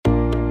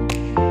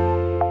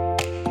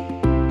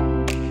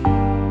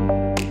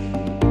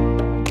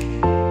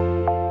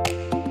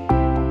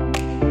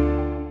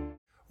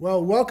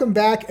Well, welcome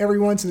back,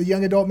 everyone, to the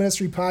Young Adult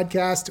Ministry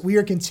Podcast. We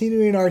are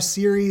continuing our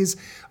series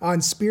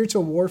on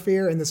spiritual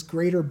warfare and this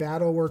greater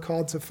battle we're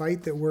called to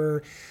fight that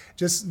we're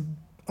just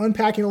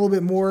unpacking a little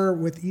bit more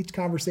with each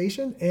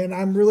conversation. And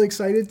I'm really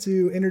excited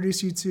to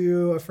introduce you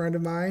to a friend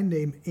of mine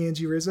named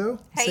Angie Rizzo.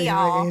 Hey, say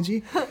y'all. Hi,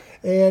 Angie.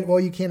 And, well,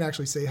 you can't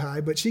actually say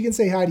hi, but she can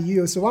say hi to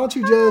you. So why don't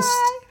you just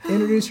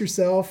introduce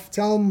yourself,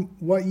 tell them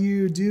what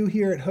you do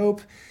here at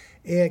Hope,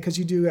 and because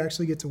you do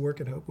actually get to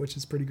work at Hope, which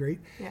is pretty great.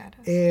 Yeah, it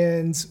is.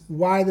 And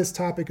why this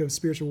topic of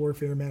spiritual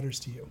warfare matters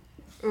to you.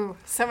 Ooh,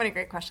 so many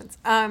great questions.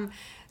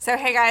 So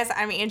hey guys,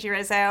 I'm Angie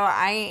Rizzo.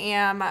 I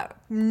am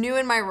new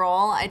in my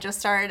role. I just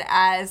started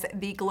as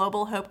the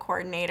Global Hope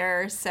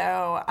Coordinator.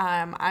 So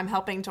I'm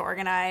helping to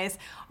organize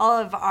all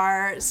of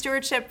our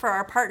stewardship for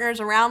our partners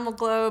around the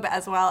globe,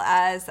 as well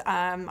as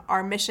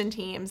our mission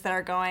teams that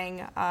are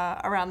going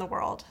around the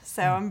world.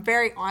 So I'm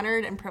very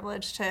honored and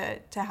privileged to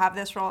have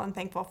this role and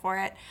thankful for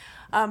it.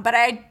 But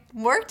I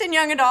worked in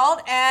young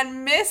adult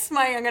and miss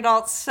my young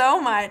adult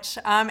so much.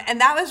 And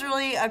that was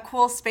really a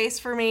cool space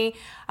for me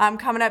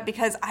coming up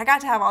because I got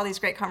to have all these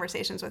great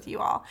conversations with you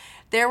all.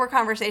 There were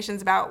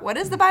conversations about what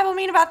does the Bible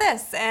mean about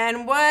this?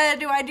 And what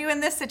do I do in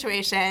this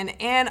situation?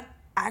 And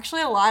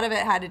actually a lot of it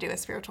had to do with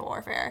spiritual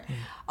warfare.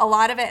 A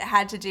lot of it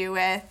had to do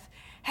with,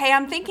 hey,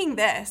 I'm thinking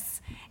this.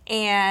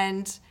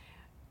 And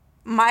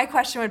my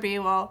question would be,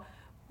 well,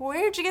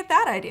 where'd you get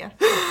that idea?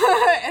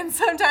 And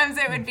sometimes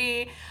it would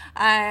be,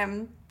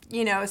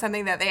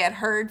 something that they had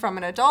heard from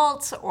an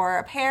adult or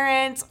a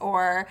parent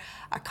or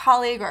a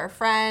colleague or a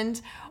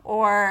friend,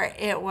 or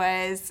it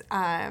was,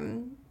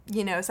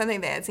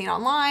 something they had seen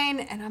online.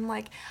 And I'm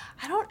like,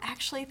 I don't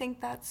actually think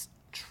that's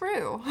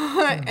true.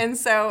 And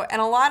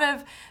a lot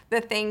of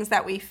the things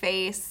that we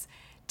face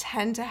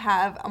tend to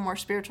have a more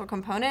spiritual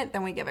component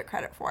than we give it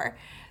credit for.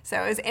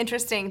 So it was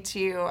interesting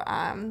to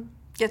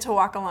get to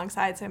walk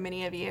alongside so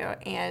many of you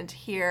and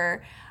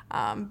hear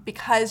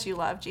because you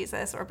love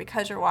Jesus or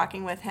because you're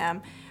walking with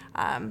him,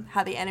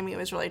 how the enemy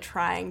was really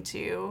trying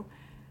to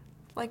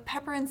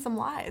pepper in some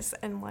lies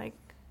and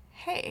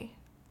hey,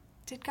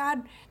 did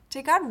God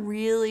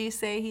really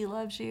say he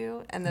loves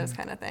you? And those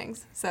kind of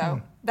things.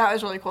 So that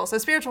was really cool. So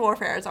spiritual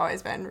warfare has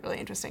always been really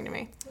interesting to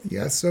me.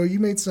 Yeah, so you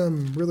made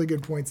some really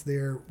good points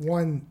there.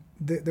 One,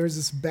 there's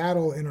this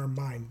battle in our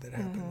mind that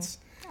happens.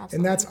 Absolutely.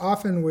 And that's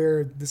often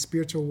where the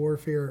spiritual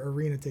warfare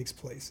arena takes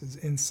place, is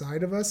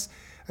inside of us.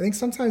 I think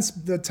sometimes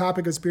the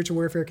topic of spiritual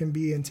warfare can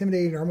be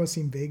intimidating or almost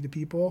seem vague to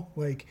people.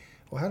 Like,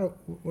 well,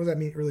 what does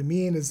that really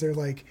mean? Is there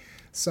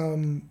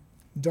some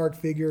dark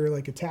figure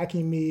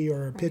attacking me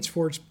or a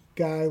pitchfork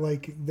guy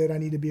that I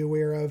need to be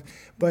aware of?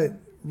 But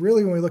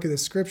really, when we look at the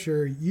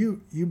scripture,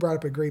 you brought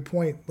up a great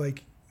point.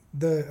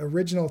 The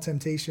original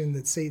temptation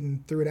that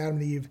Satan threw at Adam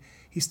and Eve,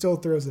 he still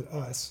throws at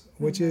us,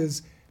 which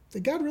is,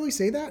 did God really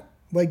say that?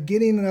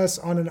 Getting us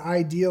on an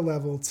idea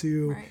level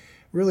to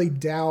really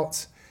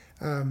doubt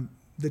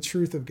the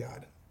truth of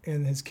God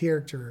and his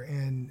character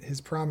and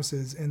his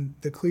promises and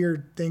the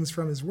clear things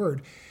from his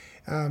word.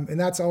 And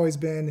that's always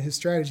been his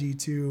strategy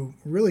to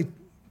really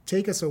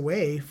take us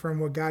away from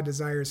what God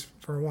desires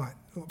for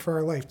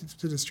our life,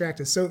 to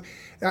distract us. So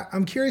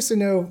I'm curious to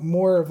know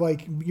more of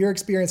your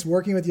experience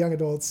working with young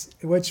adults,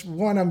 which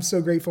one, I'm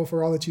so grateful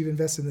for all that you've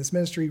invested in this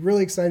ministry.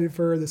 Really excited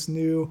for this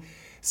new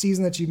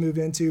season that you moved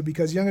into,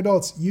 because young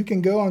adults, you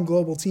can go on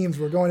global teams.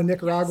 We're going to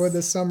Nicaragua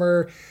this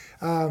summer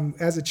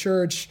as a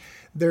church.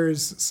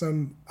 There's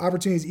some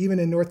opportunities even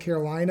in North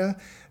Carolina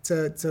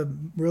to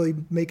really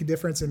make a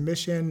difference in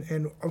mission.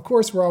 And of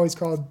course, we're always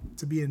called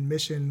to be in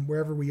mission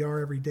wherever we are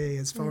every day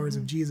as followers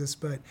of Jesus.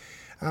 But,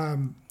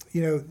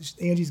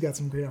 Angie's got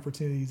some great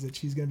opportunities that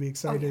she's going to be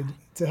excited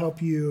to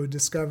help you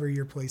discover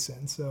your place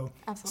in. So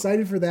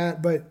excited for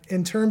that. But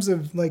in terms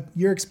of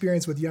your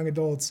experience with young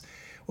adults,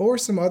 what were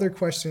some other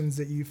questions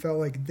that you felt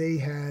like they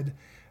had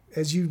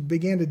as you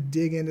began to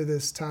dig into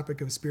this topic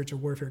of spiritual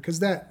warfare? Because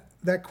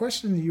that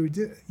question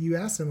you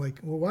asked them,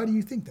 well, why do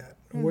you think that?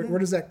 Where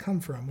does that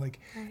come from?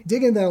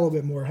 Dig into that a little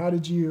bit more. How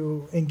did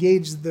you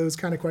engage those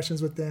kind of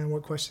questions with them?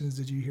 What questions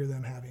did you hear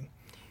them having?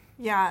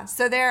 Yeah,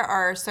 so there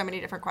are so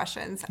many different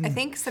questions. I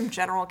think some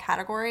general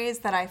categories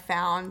that I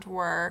found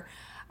were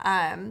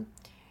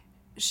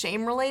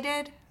shame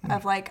related,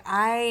 of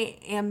I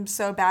am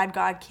so bad,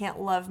 God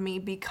can't love me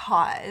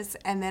because,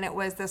 and then it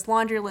was this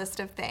laundry list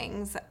of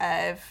things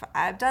of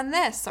I've done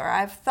this or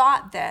I've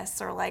thought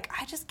this, or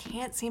I just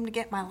can't seem to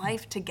get my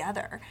life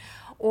together.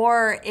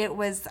 Or it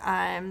was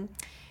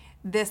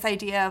this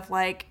idea of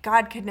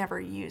God could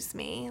never use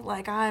me.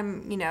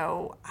 I'm,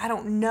 I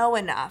don't know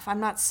enough. I'm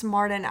not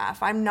smart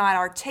enough. I'm not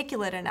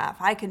articulate enough.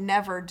 I could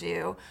never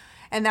do.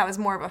 And that was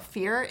more of a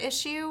fear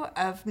issue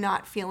of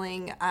not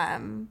feeling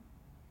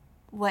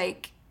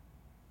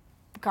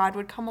God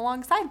would come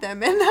alongside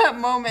them in that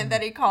moment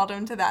that he called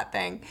them to that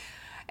thing.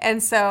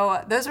 And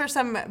so those are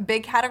some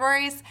big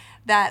categories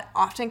that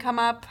often come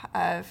up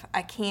of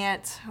I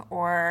can't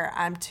or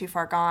I'm too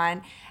far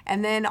gone.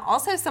 And then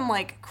also some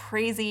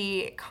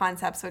crazy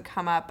concepts would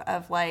come up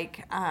of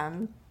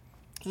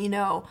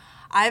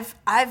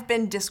I've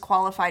been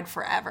disqualified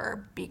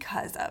forever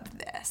because of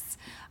this.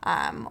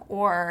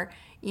 Or,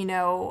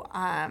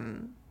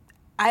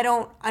 I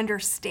don't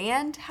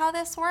understand how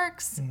this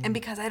works. And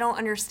because I don't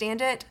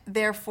understand it,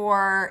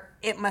 therefore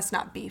it must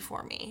not be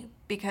for me,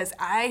 because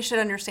I should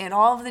understand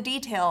all of the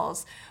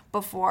details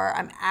before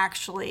I'm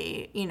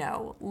actually,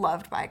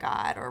 loved by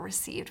God or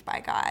received by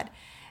God.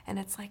 And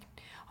it's like,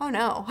 oh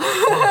no,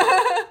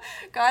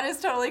 God is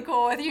totally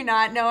cool with you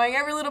not knowing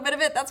every little bit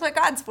of it. That's what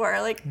God's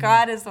for. Like,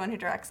 God is the one who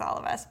directs all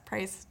of us.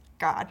 Praise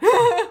God.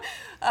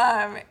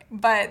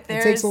 But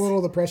it takes a little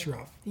of the pressure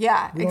off.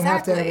 Yeah, we don't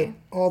have to have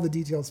all the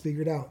details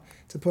figured out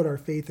to put our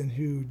faith in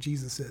who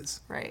Jesus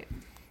is. Right.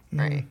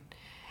 Right.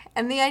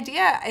 And the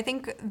idea, I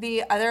think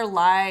the other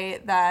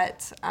lie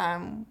that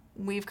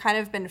we've kind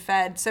of been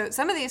fed. So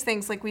some of these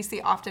things, like we see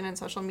often in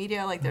social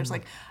media, like there's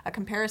like a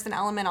comparison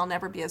element. I'll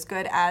never be as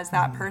good as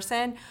that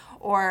person.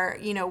 Or,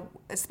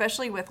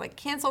 especially with like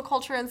cancel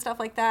culture and stuff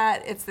like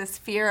that, it's this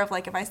fear of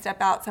like, if I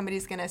step out,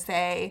 somebody's going to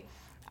say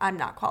I'm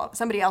not qualified.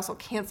 Somebody else will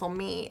cancel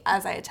me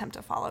as I attempt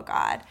to follow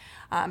God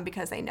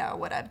because they know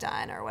what I've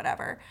done or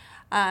whatever.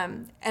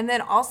 And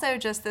then also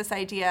just this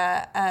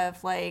idea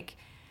of like,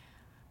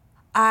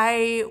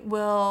 I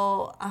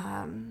will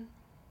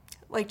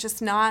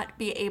just not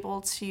be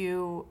able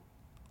to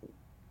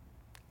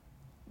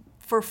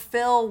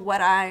fulfill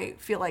what I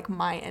feel like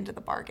my end of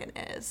the bargain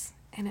is.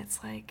 And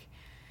it's like,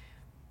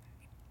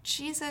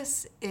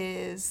 Jesus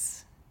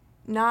is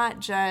not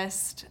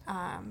just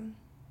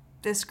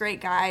this great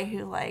guy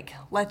who like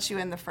lets you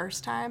in the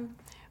first time,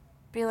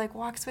 but he like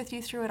walks with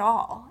you through it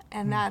all.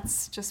 And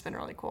that's just been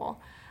really cool.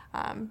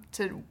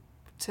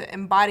 To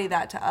embody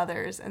that to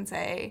others and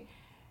say,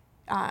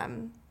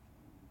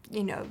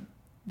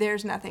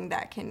 there's nothing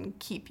that can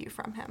keep you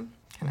from him,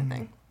 kind of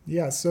thing.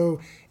 Yeah. So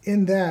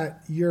in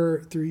that,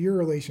 through your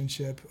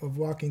relationship of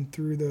walking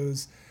through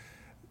those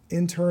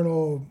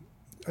internal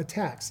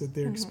attacks that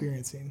they're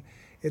experiencing,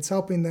 it's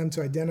helping them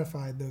to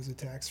identify those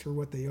attacks for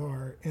what they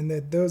are, and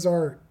that those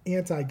are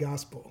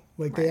anti-gospel.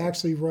 Like they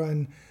actually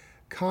run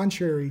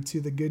contrary to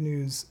the good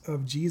news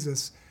of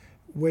Jesus,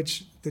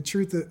 which the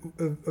truth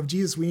of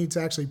Jesus, we need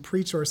to actually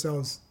preach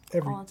ourselves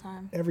all the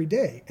time, every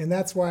day. And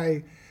that's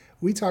why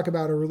we talk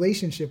about a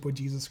relationship with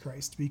Jesus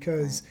Christ,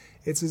 because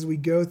it's as we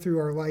go through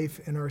our life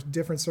and our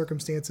different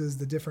circumstances,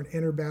 the different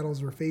inner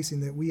battles we're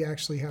facing, that we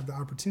actually have the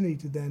opportunity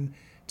to then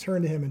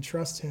turn to him and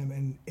trust him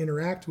and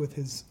interact with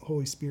his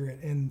Holy Spirit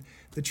and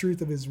the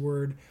truth of his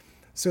word,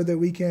 so that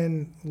we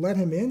can let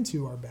him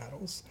into our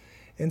battles.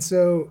 And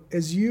so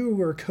as you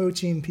were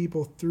coaching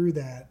people through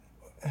that,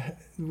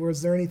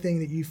 was there anything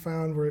that you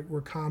found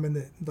were common,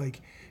 that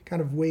like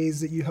kind of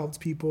ways that you helped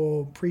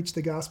people preach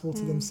the gospel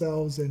to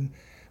themselves and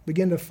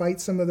begin to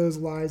fight some of those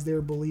lies they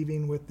were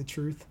believing with the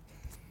truth?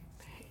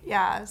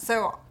 Yeah.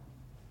 So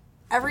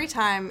every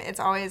time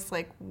it's always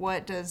like,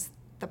 what does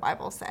the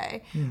Bible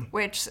say?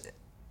 Which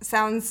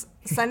sounds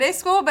Sunday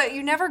school, but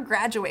you never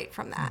graduate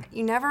from that.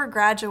 You never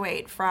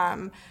graduate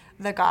from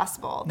the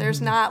gospel.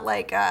 There's not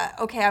like,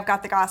 okay, I've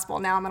got the gospel,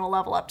 now I'm going to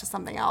level up to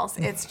something else.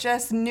 It's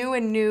just new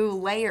and new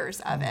layers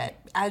of it.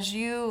 As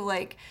you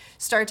like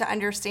start to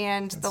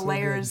understand the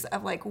layers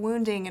of like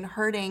wounding and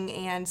hurting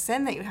and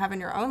sin that you have in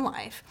your own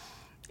life,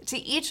 to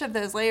each of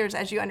those layers,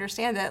 as you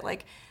understand that,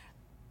 like,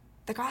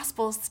 the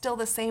gospel is still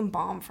the same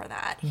balm for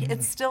that.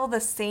 It's still the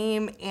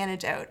same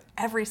antidote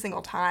every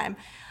single time.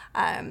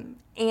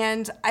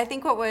 And I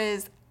think what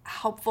was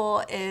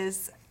helpful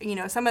is,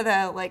 some of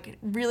the like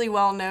really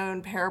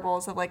well-known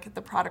parables of like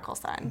the prodigal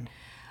son,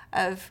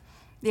 of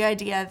the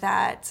idea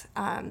that,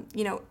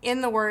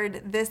 in the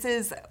word, this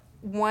is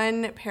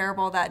one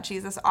parable that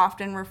Jesus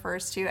often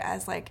refers to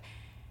as like,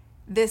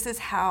 this is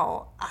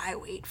how I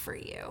wait for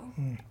you.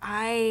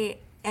 I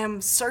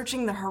am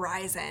searching the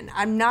horizon.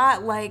 I'm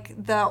not like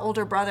the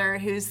older brother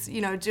who's,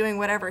 doing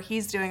whatever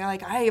he's doing.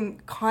 Like, I am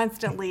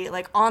constantly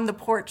like on the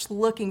porch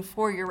looking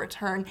for your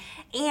return.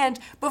 And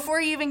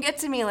before you even get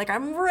to me, like,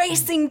 I'm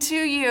racing to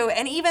you.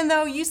 And even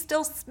though you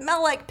still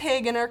smell like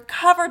pig and are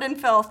covered in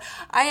filth,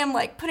 I am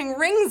like putting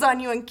rings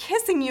on you and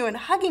kissing you and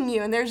hugging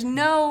you. And there's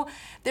no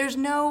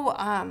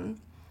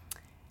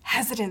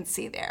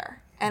hesitancy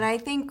there. And I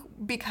think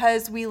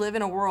because we live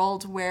in a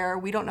world where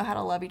we don't know how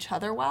to love each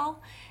other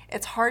well,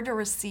 it's hard to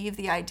receive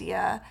the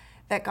idea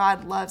that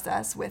God loves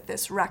us with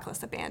this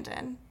reckless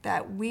abandon,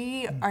 that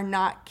we are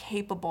not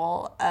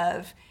capable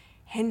of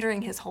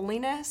hindering his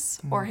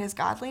holiness or his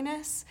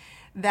godliness,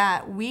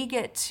 that we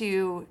get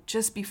to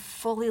just be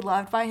fully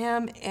loved by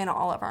him in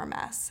all of our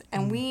mess.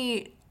 And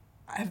we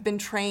have been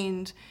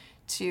trained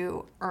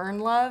to earn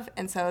love.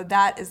 And so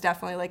that is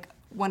definitely like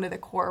one of the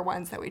core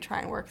ones that we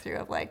try and work through,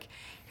 of like,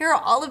 here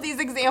are all of these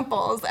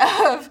examples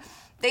of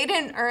they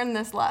didn't earn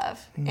this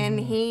love. And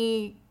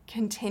he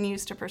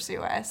continues to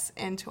pursue us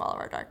into all of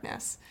our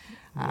darkness.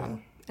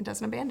 And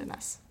doesn't abandon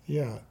us.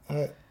 Yeah,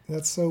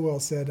 that's so well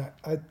said.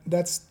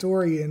 That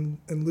story in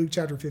Luke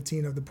chapter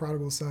 15 of the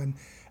prodigal son,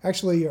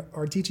 actually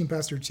our teaching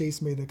pastor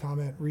Chase made the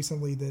comment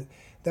recently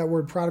that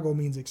word prodigal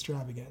means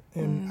extravagant.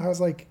 And I was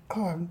like,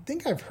 I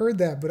think I've heard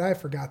that, but I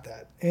forgot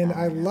that. And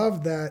I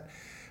love that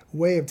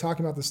way of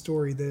talking about the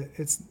story, that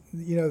it's,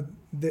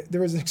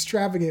 there was an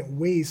extravagant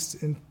waste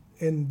in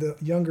the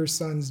younger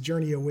son's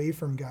journey away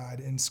from God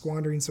and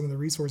squandering some of the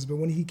resources. But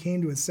when he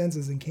came to his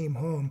senses and came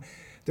home,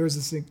 there was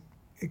this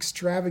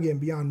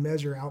extravagant, beyond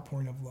measure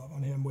outpouring of love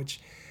on him,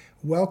 which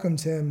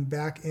welcomed him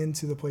back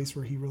into the place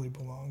where he really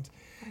belonged.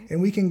 Right.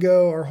 And we can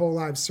go our whole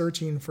lives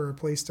searching for a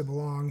place to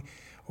belong,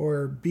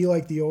 or be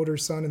like the older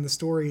son in the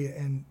story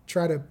and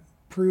try to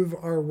prove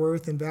our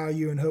worth and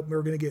value and hope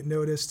we're going to get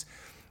noticed,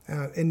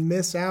 and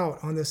miss out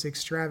on this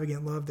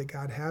extravagant love that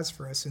God has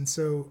for us. And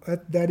so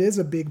that is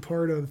a big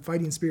part of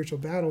fighting spiritual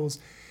battles,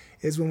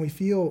 is when we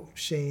feel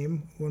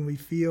shame, when we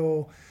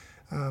feel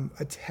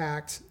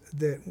attacked,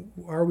 that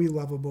are we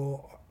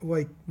lovable?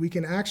 Like, we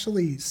can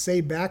actually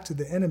say back to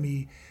the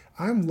enemy,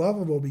 I'm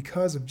lovable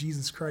because of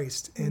Jesus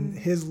Christ and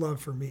his love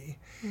for me.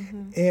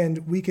 Mm-hmm.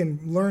 And we can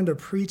learn to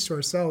preach to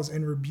ourselves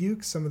and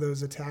rebuke some of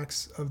those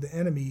attacks of the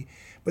enemy.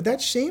 But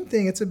that shame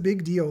thing, it's a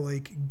big deal.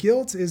 Like,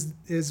 guilt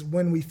is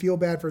when we feel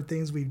bad for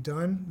things we've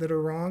done that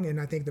are wrong. And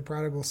I think the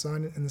prodigal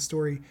son in the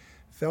story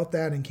felt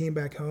that and came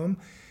back home.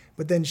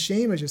 But then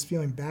shame is just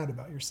feeling bad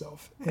about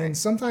yourself. Right. And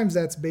sometimes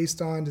that's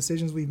based on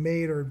decisions we've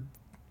made or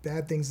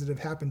bad things that have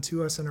happened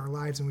to us in our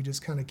lives. And we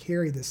just kind of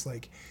carry this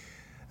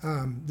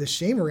the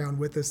shame around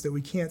with us that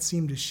we can't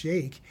seem to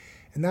shake.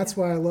 And that's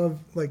why I love,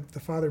 like, the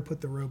father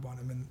put the robe on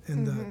him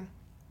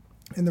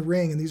and the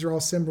ring. And these are all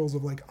symbols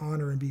of, like,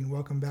 honor and being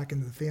welcomed back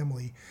into the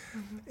family.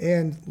 Mm-hmm.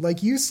 And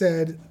like you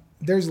said,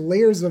 there's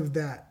layers of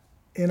that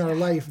in our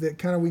life that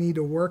kind of we need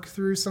to work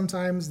through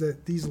sometimes,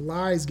 that these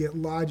lies get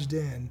lodged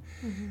in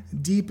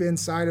deep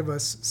inside of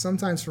us,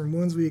 sometimes from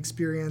wounds we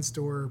experienced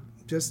or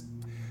just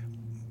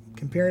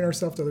comparing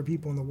ourselves to other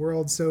people in the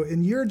world. So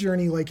in your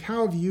journey, like,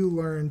 how have you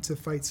learned to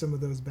fight some of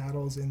those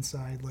battles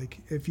inside? Like,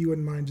 if you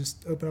wouldn't mind,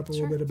 just open up a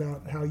little bit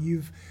about how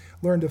you've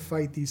learned to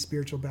fight these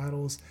spiritual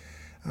battles.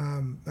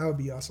 That would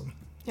be awesome.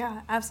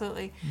 Yeah,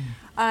 absolutely.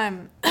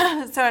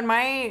 So in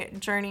my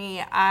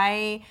journey,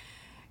 I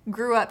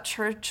grew up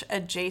church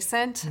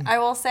adjacent, I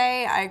will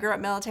say. I grew up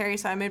military,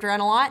 so I moved around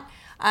a lot.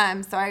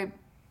 So I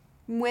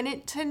went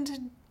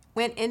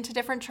into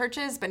different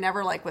churches, but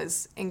never, like,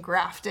 was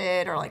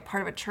engrafted or, like,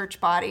 part of a church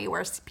body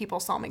where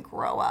people saw me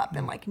grow up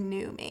and, like,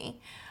 knew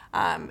me.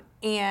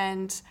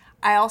 And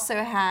I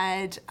also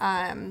had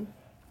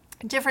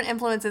different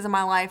influences in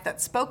my life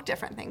that spoke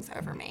different things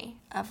over me,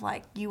 of,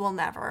 like, you will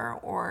never,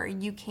 or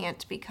you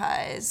can't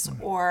because,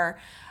 or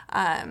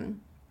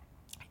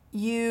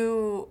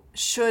you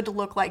should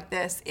look like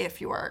this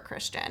if you are a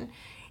Christian.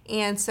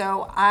 And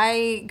so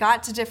I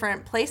got to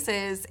different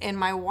places in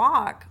my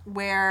walk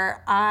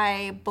where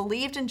I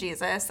believed in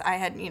Jesus. I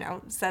had,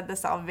 said the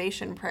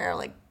salvation prayer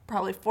like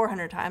probably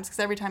 400 times, because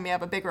every time you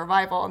have a big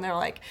revival and they're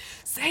like,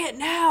 say it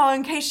now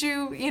in case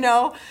you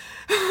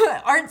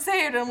aren't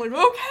saved. And I'm like,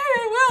 okay,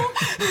 I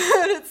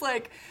will. And it's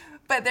like,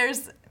 but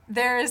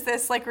there is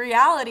this, like,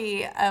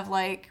 reality of,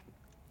 like,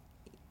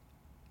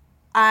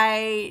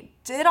 I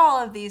did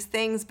all of these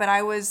things, but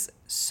I was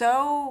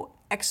so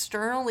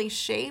externally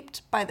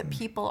shaped by the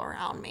people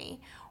around me,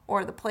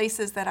 or the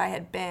places that I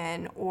had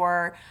been,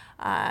 or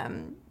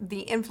the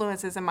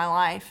influences in my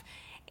life.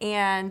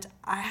 And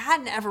I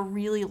hadn't ever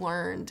really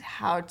learned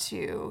how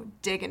to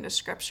dig into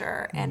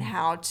scripture and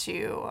how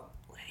to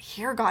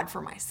hear God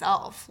for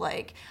myself.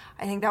 Like,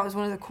 I think that was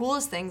one of the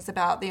coolest things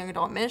about the Young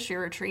Adult Ministry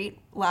Retreat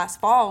last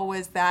fall,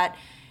 was that,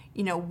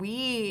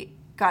 we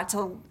got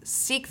to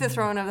seek the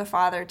throne of the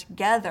Father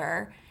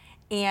together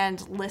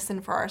and listen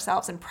for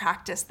ourselves and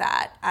practice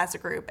that as a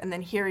group, and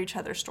then hear each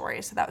other's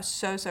stories. So that was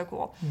so, so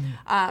cool.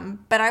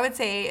 But I would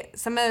say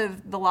some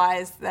of the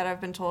lies that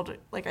I've been told,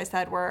 like I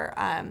said, were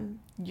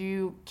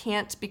you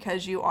can't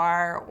because you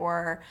are,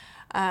 or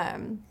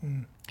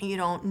you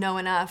don't know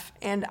enough.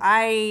 And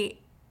I,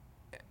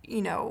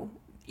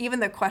 even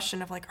the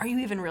question of, like, are you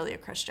even really a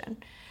Christian?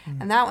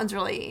 And that one's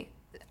really,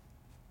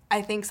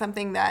 I think,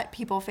 something that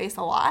people face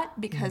a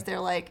lot, because they're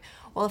like,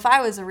 well, if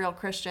I was a real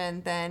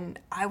Christian, then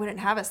I wouldn't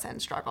have a sin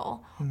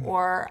struggle,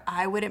 or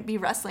I wouldn't be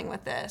wrestling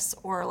with this,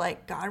 or,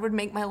 like, God would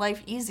make my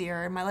life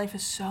easier, and my life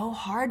is so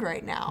hard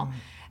right now.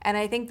 And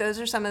I think those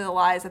are some of the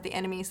lies that the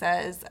enemy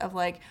says, of,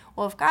 like,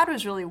 well, if God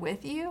was really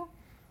with you,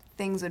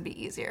 things would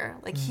be easier.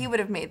 Like, he would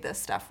have made this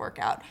stuff work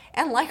out.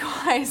 And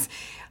likewise,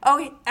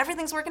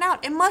 everything's working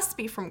out. It must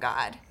be from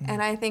God.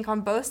 And I think on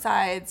both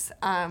sides,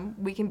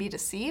 we can be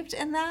deceived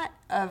in that,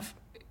 of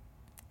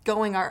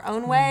going our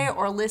own way,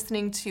 or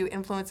listening to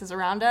influences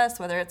around us,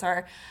 whether it's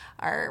our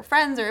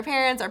friends or our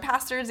parents, our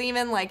pastors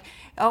even, like,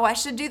 oh, I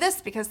should do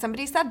this because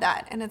somebody said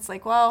that. And it's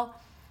like, well,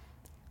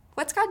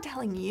 what's God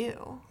telling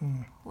you?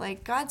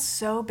 Like, God's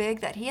so big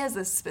that he has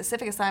a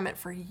specific assignment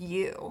for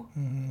you.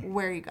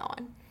 Where are you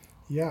going?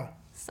 Yeah,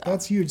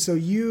 that's huge. So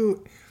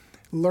you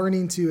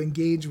learning to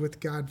engage with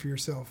God for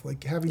yourself,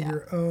 like having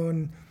your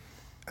own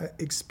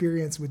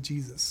experience with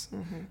Jesus.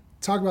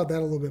 Talk about that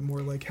a little bit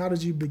more. Like, how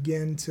did you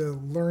begin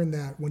to learn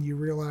that when you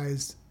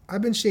realized,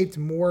 I've been shaped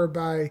more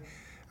by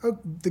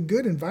the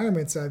good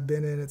environments I've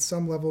been in at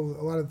some level?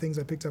 A lot of the things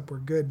I picked up were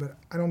good, but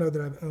I don't know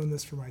that I've owned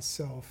this for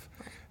myself.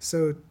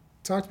 So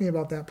talk to me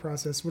about that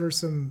process. What are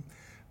some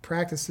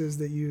practices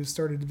that you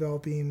started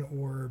developing,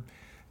 or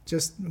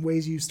just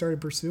ways you started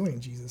pursuing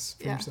Jesus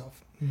for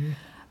yourself?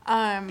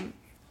 Mm-hmm.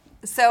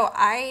 So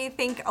I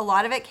think a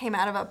lot of it came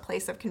out of a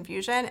place of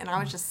confusion, and I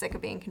was just sick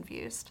of being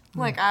confused.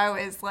 Like, I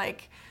was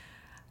like,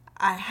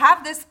 I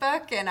have this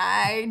book and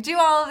I do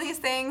all of these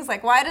things.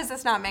 Like, why does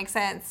this not make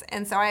sense?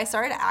 And so I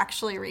started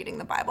actually reading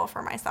the Bible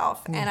for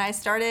myself. And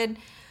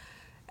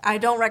I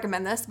don't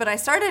recommend this, but I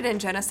started in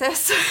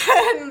Genesis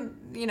and,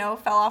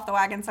 fell off the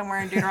wagon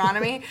somewhere in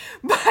Deuteronomy.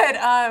 but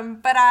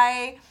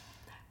I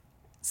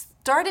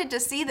started to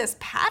see this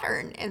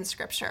pattern in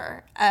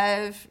Scripture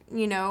of,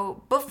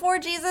 before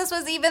Jesus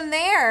was even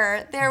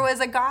there was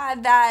a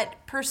God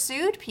that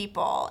pursued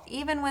people,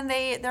 even when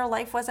their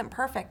life wasn't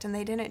perfect and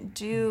they didn't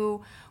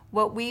do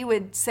what we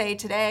would say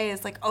today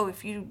is like, oh,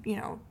 if you,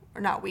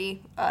 or not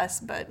we, us,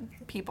 but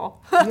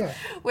people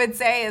would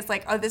say is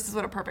like, oh, this is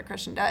what a perfect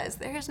Christian does.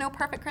 There is no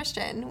perfect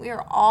Christian. We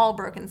are all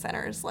broken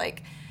sinners.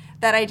 Like,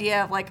 that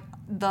idea of like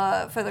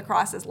for the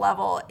cross's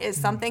level is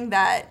something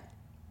that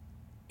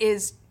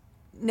is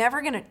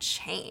never going to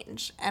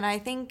change. And I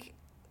think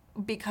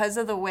because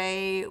of the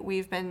way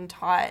we've been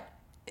taught,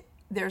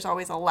 there's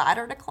always a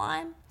ladder to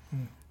climb.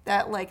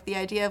 That like the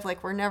idea of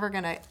like we're never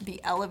going to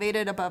be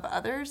elevated above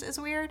others is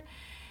weird.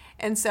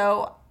 And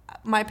so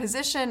my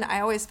position, I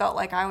always felt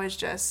like I was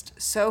just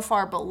so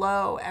far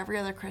below every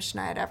other Christian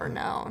I had ever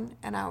known.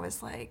 And I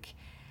was like,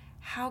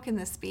 how can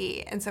this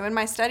be? And so in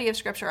my study of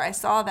Scripture, I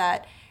saw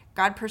that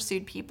God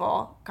pursued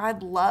people.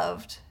 God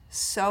loved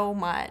so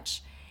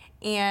much.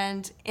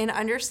 And in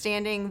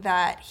understanding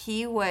that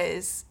he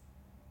was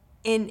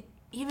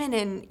even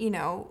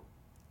in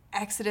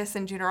Exodus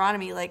and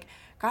Deuteronomy, like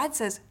God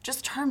says,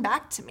 just turn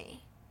back to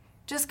me.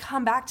 Just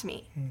come back to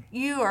me.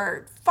 You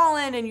are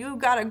fallen and you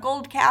got a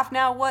gold calf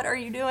now. What are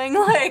you doing?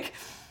 Like,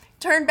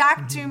 turn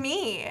back to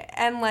me.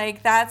 And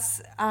like,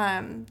 that's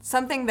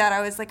something that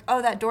I was like,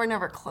 oh, that door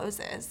never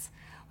closes.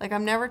 Like,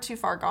 I'm never too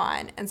far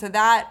gone. And so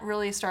that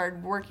really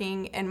started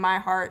working in my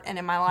heart and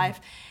in my life.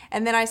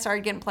 And then I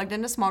started getting plugged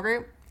into small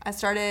group. I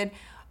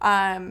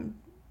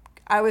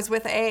was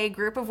with a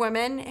group of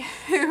women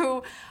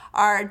who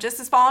are just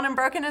as fallen and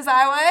broken as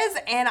I was.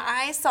 And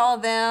I saw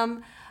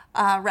them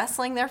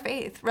wrestling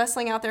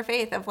out their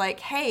faith of like,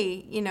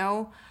 hey,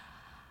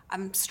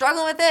 I'm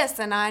struggling with this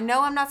and I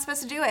know I'm not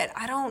supposed to do it.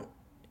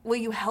 Will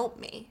you help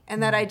me?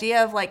 And that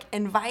idea of like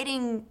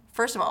inviting,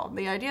 first of all,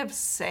 the idea of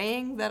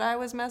saying that I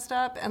was messed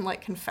up and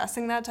like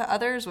confessing that to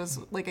others was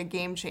like a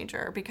game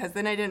changer, because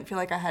then I didn't feel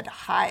like I had to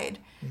hide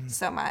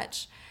so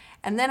much.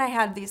 And then I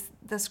had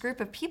this group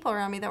of people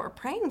around me that were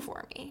praying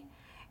for me.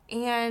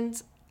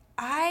 And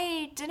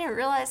I didn't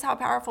realize how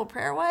powerful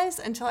prayer was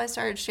until I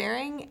started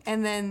sharing,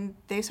 and then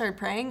they started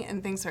praying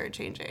and things started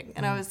changing.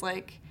 And I was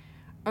like,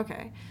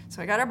 okay,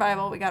 so we got our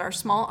Bible, we got our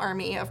small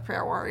army of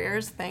prayer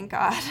warriors, thank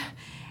God.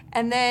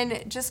 And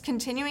then just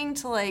continuing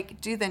to like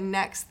do the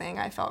next thing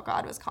I felt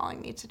God was calling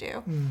me to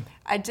do.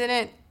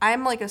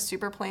 I'm like a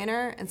super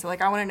planner. And so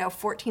like I want to know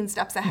 14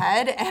 steps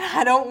ahead, and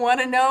I don't want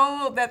to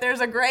know that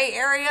there's a gray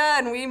area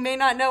and we may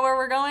not know where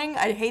we're going.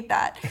 I hate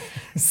that.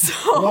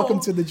 So welcome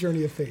to the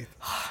journey of faith.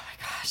 Oh my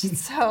gosh.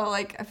 So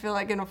like, I feel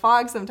like in a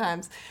fog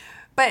sometimes,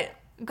 but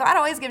God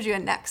always gives you a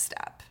next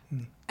step.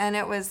 And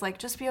it was like,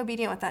 just be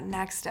obedient with that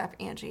next step,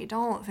 Angie.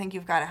 Don't think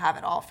you've got to have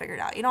it all figured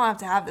out. You don't have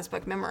to have this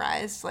book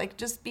memorized. Like,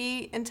 just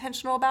be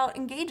intentional about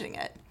engaging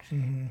it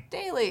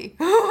daily,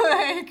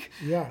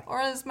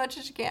 or as much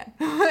as you can.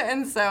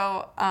 And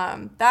so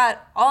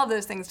that all of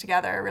those things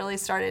together really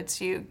started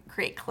to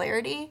create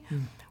clarity,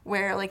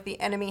 where like the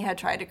enemy had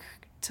tried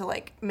to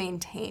like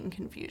maintain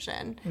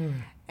confusion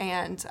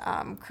and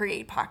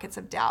create pockets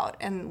of doubt,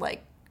 and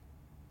like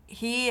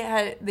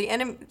Satan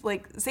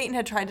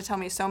had tried to tell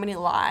me so many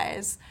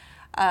lies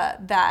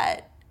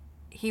that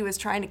he was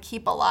trying to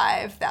keep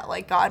alive, that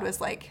like God was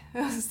like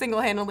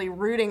single-handedly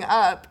rooting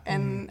up,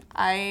 and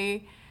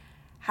I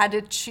had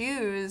to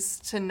choose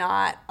to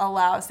not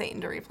allow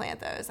Satan to replant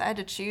those. I had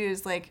to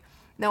choose like,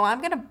 no, I'm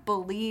going to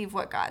believe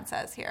what God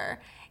says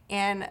here.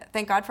 And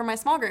thank God for my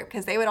small group,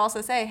 because they would also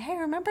say, hey,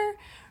 remember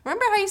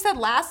how you said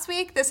last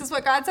week, this is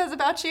what God says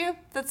about you?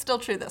 That's still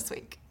true this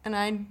week. And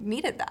I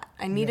needed that.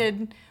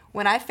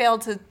 When I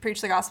failed to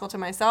preach the gospel to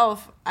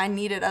myself, I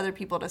needed other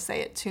people to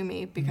say it to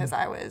me, because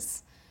I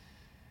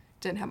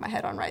didn't have my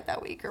head on right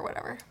that week or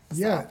whatever.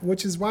 Yeah,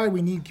 which is why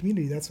we need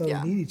community. That's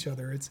why we need each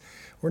other.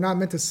 We're not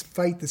meant to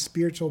fight the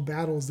spiritual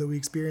battles that we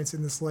experience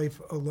in this life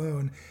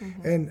alone.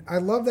 And I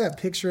love that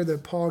picture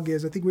that Paul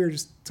gives. I think we were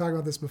just talking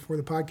about this before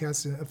the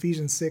podcast in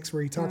Ephesians 6,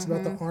 where he talks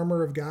about the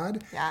armor of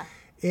God. Yeah.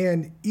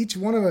 And each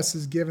one of us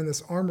is given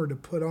this armor to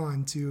put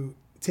on to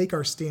take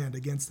our stand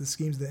against the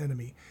schemes of the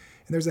enemy.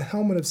 And there's a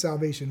helmet of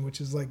salvation, which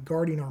is like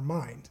guarding our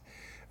mind,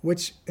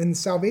 which in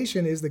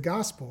salvation is the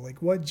gospel,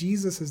 like what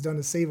Jesus has done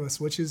to save us,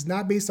 which is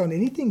not based on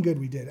anything good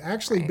we did,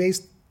 actually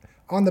based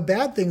on the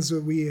bad things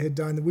that we had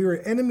done, that we were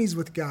enemies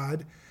with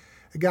God.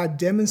 God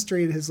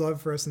demonstrated his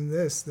love for us in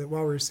this, that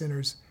while we were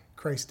sinners,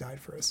 Christ died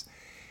for us.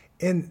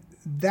 And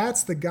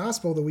that's the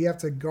gospel that we have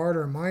to guard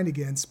our mind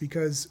against,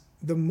 because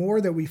the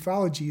more that we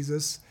follow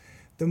Jesus,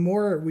 the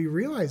more we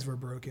realize we're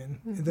broken,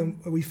 then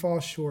we fall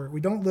short. We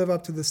don't live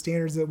up to the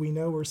standards that we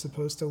know we're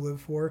supposed to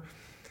live for.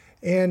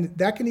 And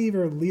that can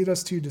either lead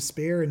us to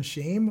despair and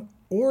shame,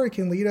 or it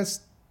can lead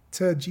us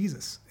to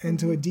Jesus and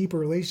to a deeper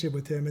relationship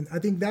with him. And I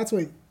think that's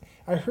what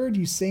I heard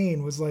you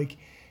saying was like,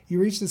 you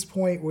reached this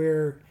point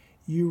where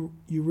you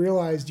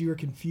realized you were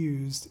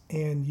confused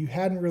and you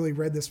hadn't really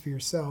read this for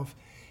yourself.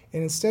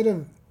 And instead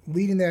of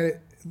letting that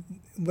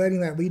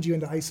lead you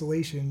into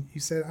isolation, you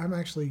said, I'm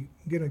actually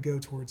going to go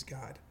towards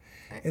God.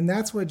 And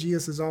that's what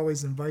Jesus is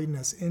always inviting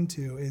us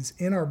into, is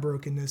in our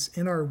brokenness,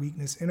 in our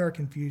weakness, in our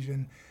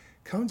confusion,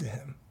 come to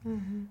him.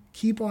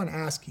 Keep on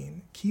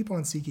asking, keep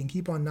on seeking,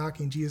 keep on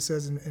knocking. Jesus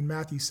says in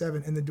Matthew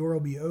 7, and the door will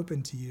be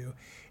open to you.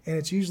 And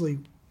it's usually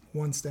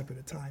one step at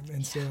a time.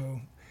 And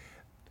so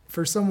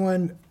for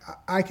someone,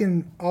 I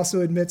can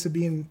also admit to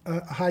being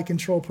a high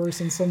control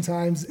person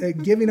sometimes.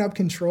 Giving up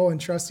control and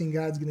trusting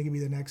God's going to give me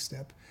the next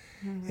step,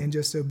 and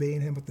just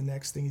obeying him with the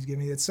next thing he's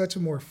giving me. It's such a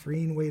more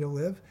freeing way to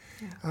live.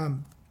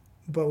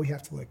 But we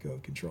have to let go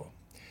of control.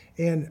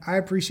 And I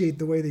appreciate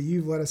the way that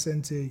you've led us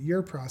into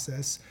your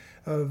process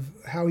of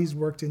how he's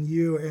worked in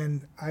you.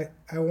 And I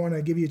want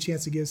to give you a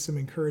chance to give some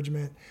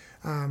encouragement,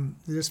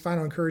 just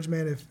final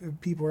encouragement if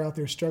people are out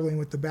there struggling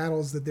with the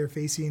battles that they're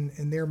facing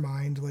in their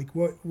mind. Like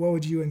what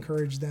would you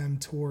encourage them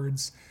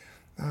towards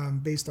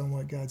based on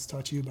what God's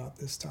taught you about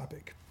this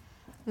topic?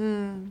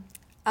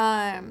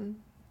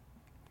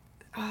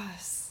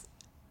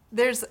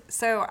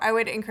 So I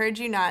would encourage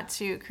you not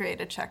to create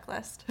a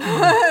checklist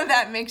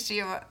that makes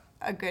you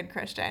a good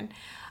Christian.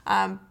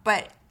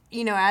 But,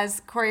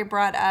 as Corey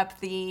brought up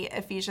the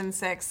Ephesians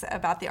 6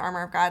 about the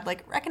armor of God,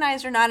 like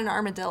recognize you're not an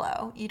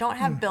armadillo. You don't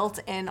have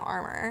built-in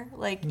armor.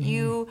 Like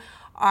you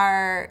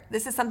are,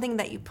 this is something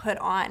that you put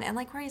on. And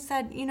like Corey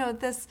said,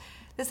 this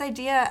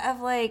idea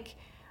of like,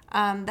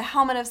 the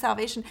helmet of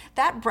salvation,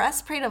 that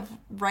breastplate of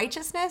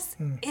righteousness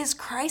is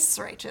Christ's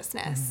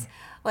righteousness.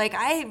 Like,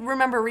 I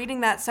remember reading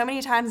that so many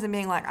times and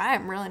being like, I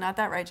am really not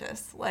that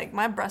righteous. Like,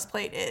 my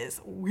breastplate is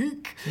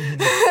weak.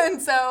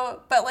 And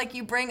so, but like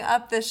you bring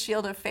up this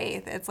shield of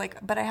faith. It's like,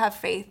 but I have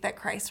faith that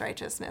Christ's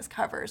righteousness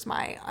covers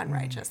my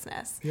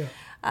unrighteousness.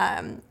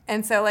 And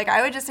so like,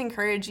 I would just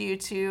encourage you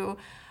to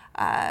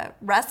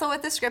wrestle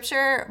with the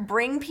scripture,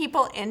 bring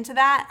people into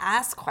that,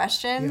 ask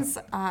questions.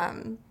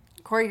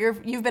 Corey,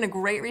 you've been a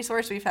great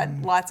resource. We've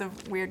had lots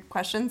of weird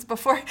questions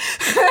before.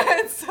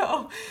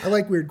 So I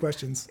like weird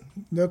questions.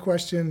 All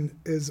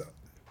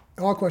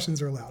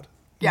questions are allowed.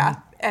 Yeah,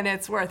 and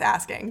it's worth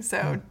asking.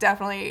 So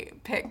definitely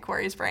pick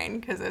Corey's brain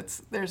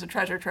because there's a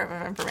treasure trove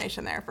of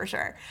information there for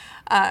sure.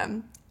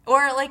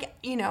 Or like,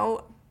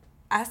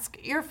 ask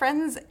your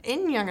friends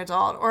in young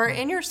adult or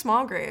in your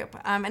small group.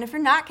 And if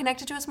you're not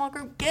connected to a small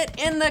group, get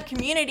in the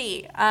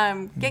community.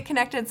 Get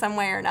connected some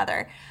way or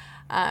another.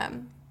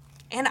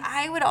 And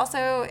I would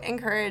also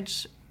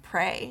encourage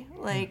pray.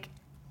 Like,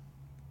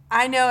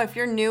 I know if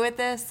you're new at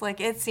this,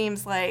 like it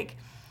seems like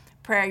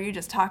prayer, you're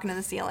just talking to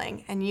the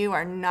ceiling, and you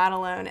are not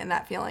alone in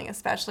that feeling,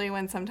 especially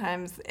when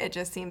sometimes it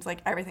just seems like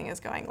everything is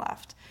going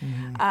left.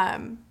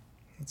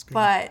 That's good.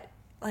 But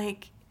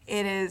like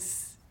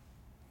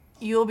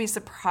you'll be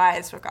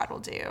surprised what God will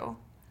do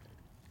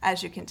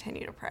as you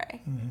continue to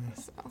pray.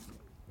 So.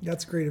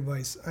 That's great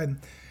advice.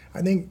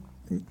 I think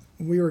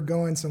we were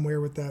going somewhere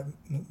with that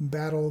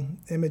battle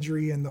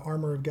imagery and the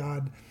armor of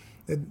God.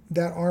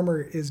 That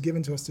armor is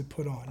given to us to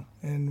put on,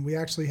 and we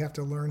actually have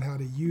to learn how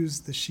to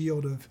use the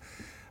shield of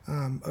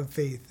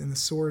faith and the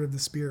sword of the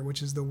Spirit,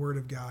 which is the Word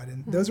of God.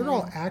 And those are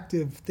all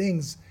active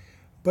things,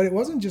 but it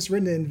wasn't just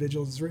written to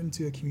individuals; it's written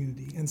to a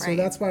community. And so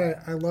that's why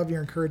I love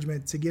your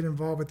encouragement to get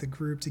involved with the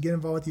group, to get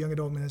involved with the young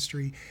adult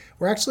ministry.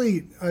 We're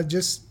actually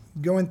just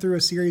going through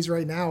a series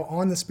right now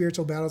on the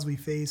spiritual battles we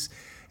face.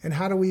 And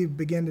how do we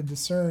begin to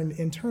discern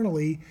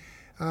internally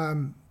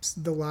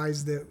the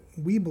lies that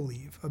we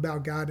believe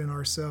about God and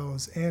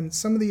ourselves? And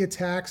some of the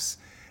attacks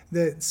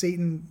that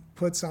Satan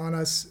puts on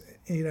us,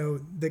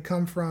 that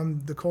come from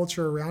the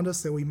culture around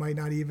us that we might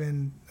not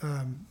even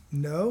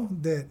know,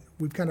 that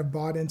we've kind of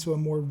bought into a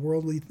more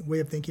worldly way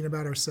of thinking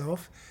about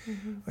ourselves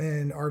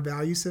and our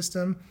value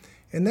system.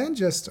 And then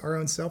just our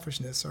own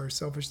selfishness, our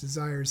selfish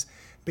desires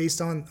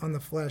based on the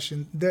flesh.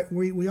 And that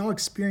we all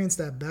experience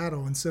that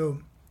battle. And so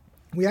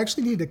we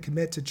actually need to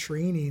commit to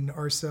training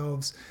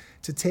ourselves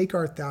to take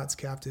our thoughts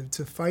captive,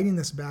 to fighting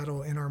this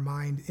battle in our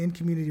mind in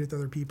community with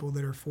other people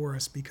that are for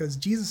us, because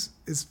Jesus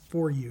is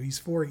for you. He's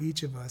for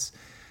each of us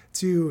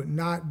to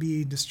not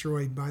be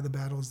destroyed by the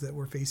battles that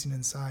we're facing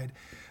inside.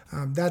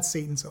 That's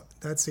Satan's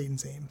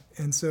aim.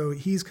 And so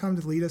he's come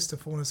to lead us to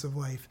fullness of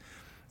life.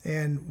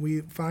 And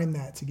we find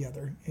that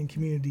together in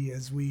community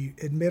as we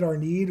admit our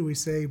need. We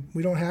say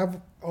we don't have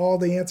all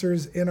the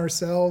answers in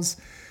ourselves.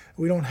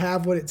 We don't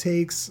have what it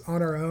takes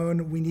on our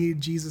own. We need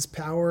Jesus'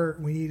 power,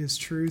 we need his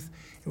truth,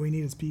 and we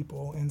need his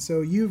people. And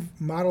so you've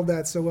modeled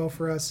that so well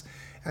for us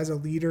as a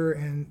leader,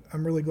 and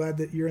I'm really glad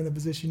that you're in the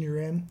position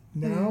you're in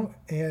now.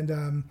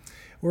 And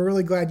we're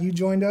really glad you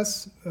joined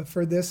us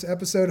for this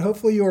episode.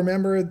 Hopefully you'll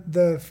remember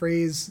the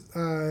phrase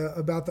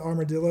about the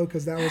armadillo,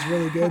 because that was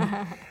really good.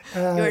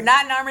 You're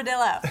not an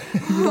armadillo.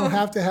 You don't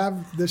have to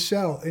have the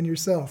shell in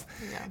yourself.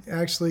 Yeah.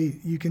 Actually,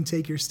 you can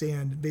take your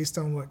stand based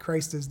on what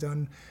Christ has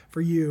done for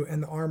you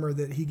and the armor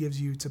that he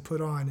gives you to put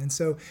on. And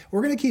so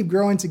we're going to keep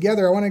growing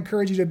together. I want to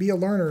encourage you to be a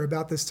learner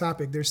about this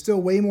topic. There's still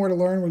way more to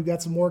learn. We've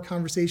got some more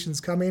conversations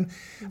coming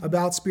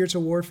about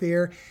spiritual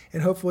warfare,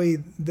 and hopefully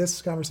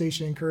this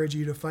conversation encourage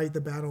you to fight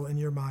the battle in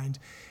your mind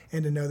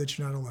and to know that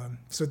you're not alone.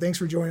 So thanks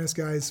for joining us,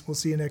 guys. We'll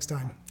see you next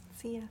time.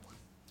 See ya.